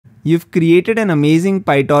You've created an amazing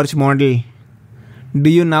PyTorch model.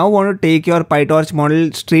 Do you now want to take your PyTorch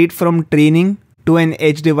model straight from training to an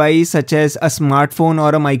edge device such as a smartphone or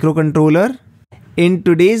a microcontroller? In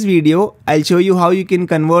today's video, I'll show you how you can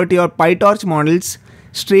convert your PyTorch models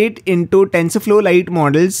straight into TensorFlow Lite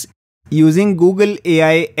models using Google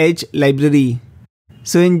AI Edge library.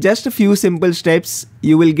 So in just a few simple steps,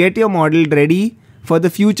 you will get your model ready for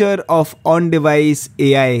the future of on-device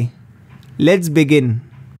AI. Let's begin.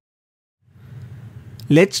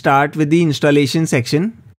 Let's start with the installation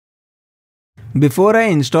section. Before I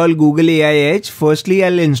install Google AI Edge, firstly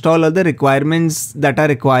I'll install all the requirements that are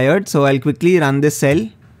required. So I'll quickly run this cell.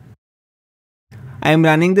 I am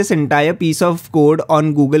running this entire piece of code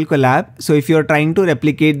on Google Colab. So if you're trying to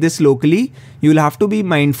replicate this locally, you'll have to be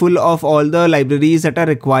mindful of all the libraries that are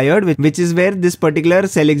required, which is where this particular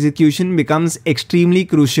cell execution becomes extremely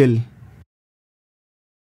crucial.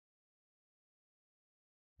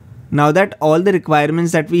 Now that all the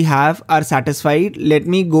requirements that we have are satisfied, let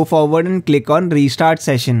me go forward and click on Restart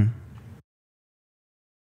Session.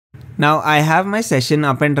 Now I have my session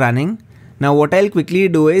up and running. Now what I'll quickly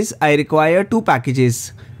do is I require two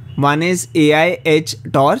packages. One is AI Edge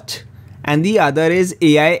Torch and the other is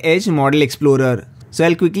AI Edge Model Explorer. So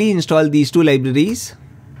I'll quickly install these two libraries.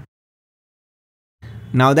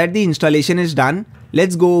 Now that the installation is done,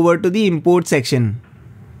 let's go over to the import section.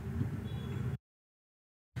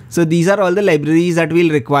 So these are all the libraries that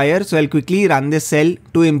we'll require. So I'll quickly run this cell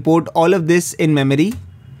to import all of this in memory.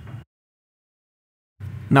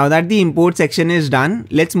 Now that the import section is done,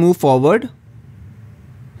 let's move forward.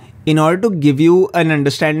 In order to give you an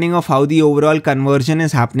understanding of how the overall conversion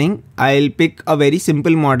is happening, I'll pick a very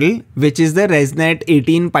simple model, which is the Resonet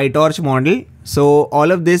 18 PyTorch model. So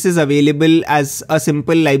all of this is available as a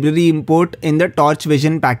simple library import in the Torch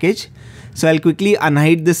Vision package. So I'll quickly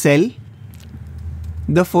unhide the cell.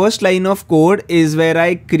 The first line of code is where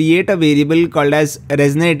I create a variable called as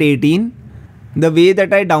Resonet 18. The way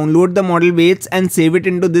that I download the model weights and save it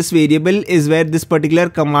into this variable is where this particular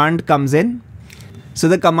command comes in. So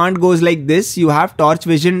the command goes like this. You have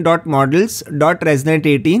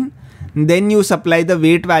torchvision.models.resonet18. Then you supply the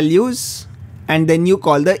weight values and then you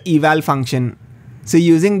call the eval function. So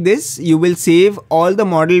using this, you will save all the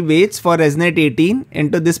model weights for Resonet 18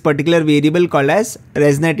 into this particular variable called as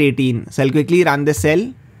Resonet 18. So I'll quickly run the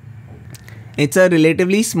cell. It's a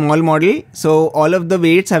relatively small model, so all of the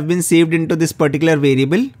weights have been saved into this particular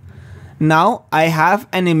variable. Now I have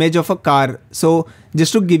an image of a car. So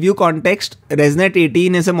just to give you context, Resonet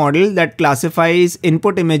 18 is a model that classifies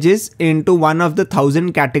input images into one of the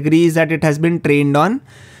 1,000 categories that it has been trained on.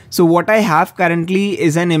 So what I have currently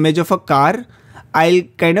is an image of a car. I'll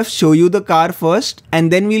kind of show you the car first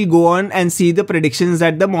and then we'll go on and see the predictions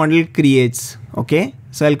that the model creates. Okay,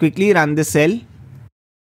 so I'll quickly run the cell.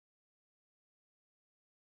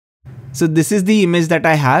 So this is the image that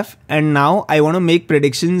I have and now I want to make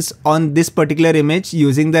predictions on this particular image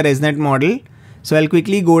using the Resonet model. So I'll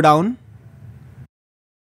quickly go down.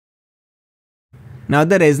 Now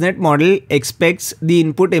the Resonet model expects the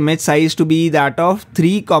input image size to be that of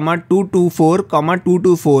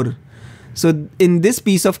 3,224,224. So in this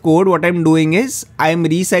piece of code, what I'm doing is I'm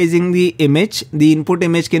resizing the image. The input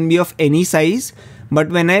image can be of any size, but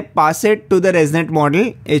when I pass it to the Resonet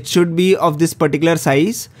model, it should be of this particular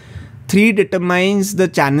size. 3 determines the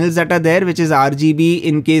channels that are there, which is RGB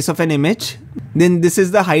in case of an image. Then this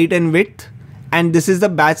is the height and width, and this is the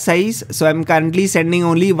batch size. So I'm currently sending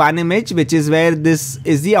only one image, which is where this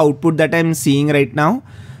is the output that I'm seeing right now.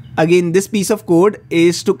 Again, this piece of code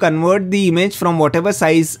is to convert the image from whatever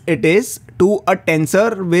size it is to a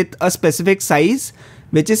tensor with a specific size,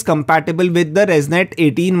 which is compatible with the Resonet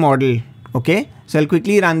 18 model. Okay, so I'll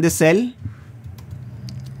quickly run this cell.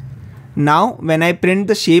 Now, when I print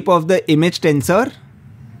the shape of the image tensor,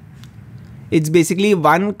 it's basically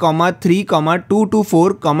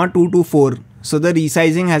 1,3,224,224. So the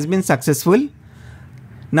resizing has been successful.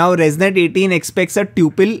 Now Resonet 18 expects a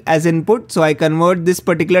tuple as input. So I convert this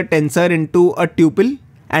particular tensor into a tuple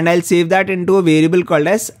and I'll save that into a variable called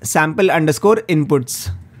as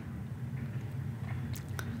sample_inputs.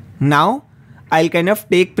 Now I'll kind of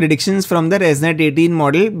take predictions from the Resonet 18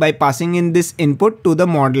 model by passing in this input to the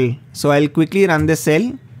model. So I'll quickly run the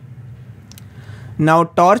cell. Now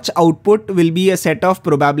torch output will be a set of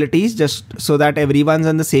probabilities, just so that everyone's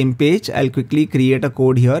on the same page. I'll quickly create a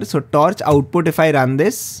code here. So torch output, if I run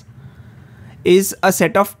this, is a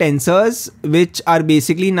set of tensors which are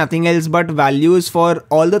basically nothing else but values for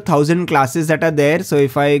all the 1,000 classes that are there. So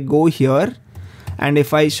if I go here and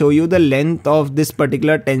if I show you the length of this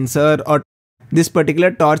particular tensor or this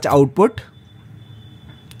particular torch output,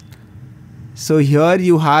 So here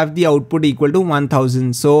you have the output equal to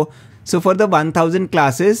 1000. So for the 1000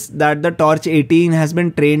 classes that the Torch 18 has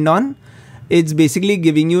been trained on, it's basically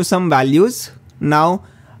giving you some values. Now,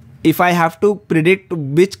 if I have to predict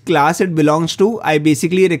which class it belongs to, I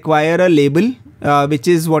basically require a label, which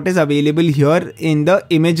is what is available here in the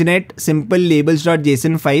ImageNet simple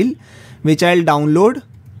labels.json file, which I'll download.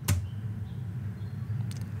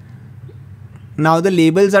 Now the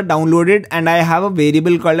labels are downloaded and I have a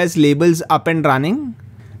variable called as labels up and running.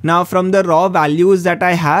 Now from the raw values that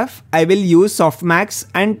I have, I will use softmax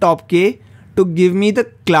and topk to give me the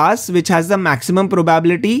class which has the maximum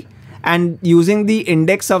probability, and using the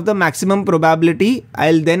index of the maximum probability,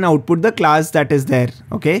 I'll then output the class that is there.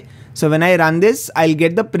 Okay. So when I run this, I'll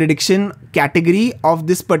get the prediction category of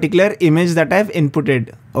this particular image that I've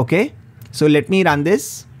inputted. Okay. So let me run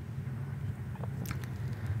this.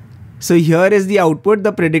 So here is the output.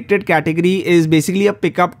 The predicted category is basically a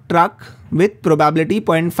pickup truck with probability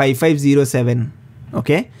 0.5507.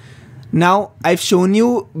 Okay. Now I've shown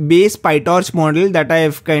you base PyTorch model that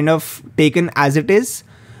I've kind of taken as it is.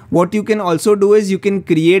 What you can also do is you can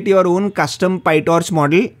create your own custom PyTorch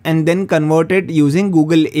model and then convert it using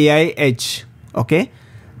Google AI Edge. Okay.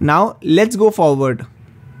 Now let's go forward.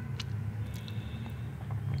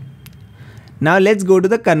 Now let's go to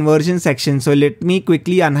the conversion section. So let me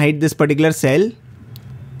quickly unhide this particular cell.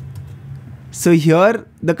 So here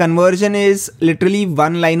the conversion is literally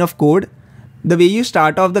one line of code. The way you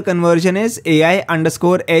start off the conversion is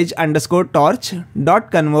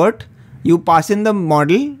AI_edge_torch.convert. You pass in the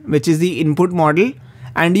model, which is the input model,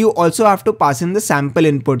 and you also have to pass in the sample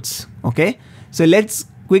inputs. Okay. So let's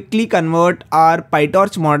quickly convert our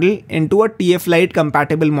PyTorch model into a TFLite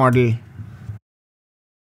compatible model.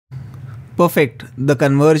 Perfect. The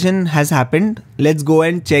conversion has happened. Let's go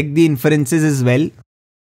and check the inferences as well.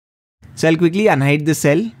 So I'll quickly unhide the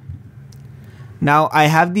cell. Now I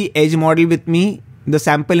have the edge model with me. The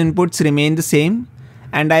sample inputs remain the same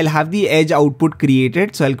and I'll have the edge output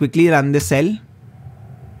created. So I'll quickly run the cell.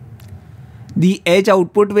 The edge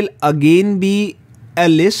output will again be a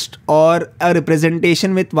list or a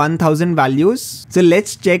representation with 1000 values. So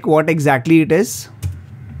let's check what exactly it is.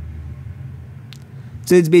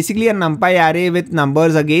 So it's basically a NumPy array with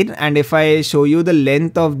numbers again, and if I show you the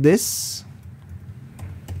length of this,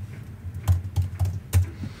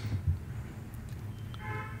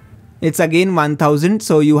 it's again 1000.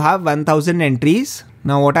 So you have 1000 entries.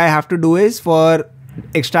 Now what I have to do is, for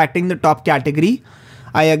extracting the top category,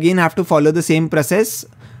 I again have to follow the same process,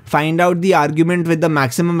 find out the argument with the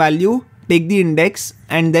maximum value, take the index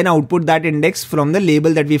and then output that index from the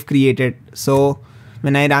label that we've created. So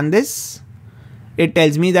when I run this, it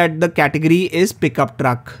tells me that the category is pickup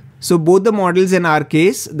truck. So both the models in our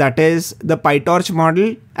case, that is the PyTorch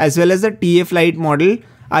model as well as the TFLite model,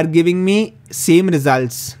 are giving me same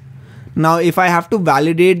results. Now if I have to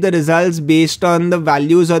validate the results based on the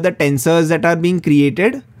values or the tensors that are being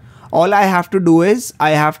created, all I have to do is I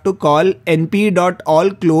have to call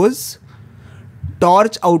np.allClose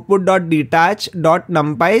torch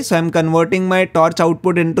output.detach.numpy. So I'm converting my torch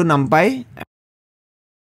output into numpy.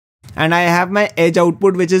 And I have my edge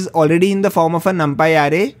output, which is already in the form of a NumPy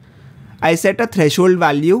array. I set a threshold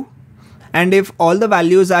value, and if all the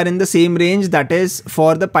values are in the same range, that is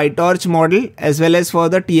for the PyTorch model as well as for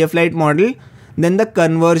the TFLite model, then the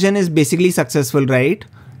conversion is basically successful, right?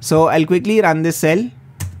 So I'll quickly run this cell.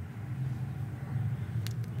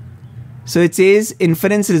 So it says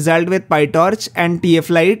inference result with PyTorch and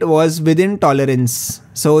TFLite was within tolerance.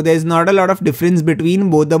 So there's not a lot of difference between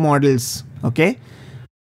both the models. Okay.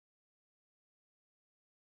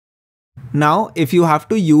 Now, if you have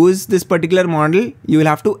to use this particular model, you will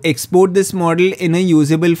have to export this model in a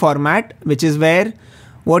usable format, which is where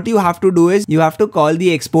what you have to do is you have to call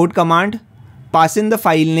the export command, pass in the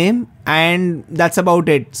file name, and that's about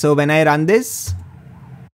it. So when I run this,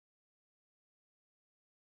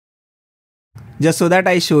 just so that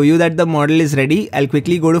I show you that the model is ready, I'll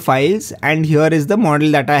quickly go to files, and here is the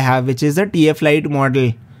model that I have, which is the TFLite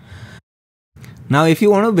model. Now, if you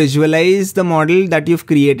want to visualize the model that you've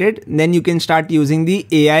created, then you can start using the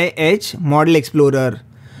AI Edge Model Explorer.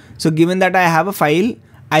 So given that I have a file,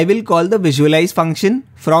 I will call the visualize function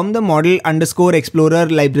from the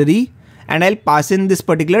model_explorer library, and I'll pass in this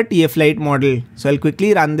particular TFLite model. So I'll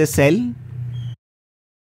quickly run this cell.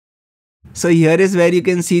 So here is where you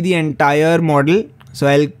can see the entire model. So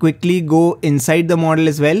I'll quickly go inside the model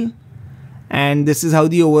as well. And this is how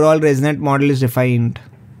the overall Resonet model is defined.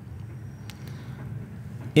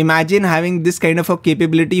 Imagine having this kind of a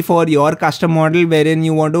capability for your custom model wherein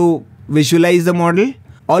you want to visualize the model.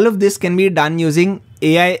 All of this can be done using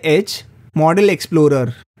AI Edge Model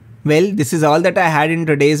Explorer. Well, this is all that I had in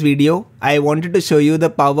today's video. I wanted to show you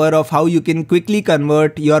the power of how you can quickly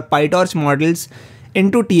convert your PyTorch models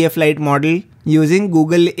into TFLite model using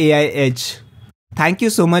Google AI Edge. Thank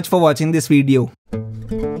you so much for watching this video.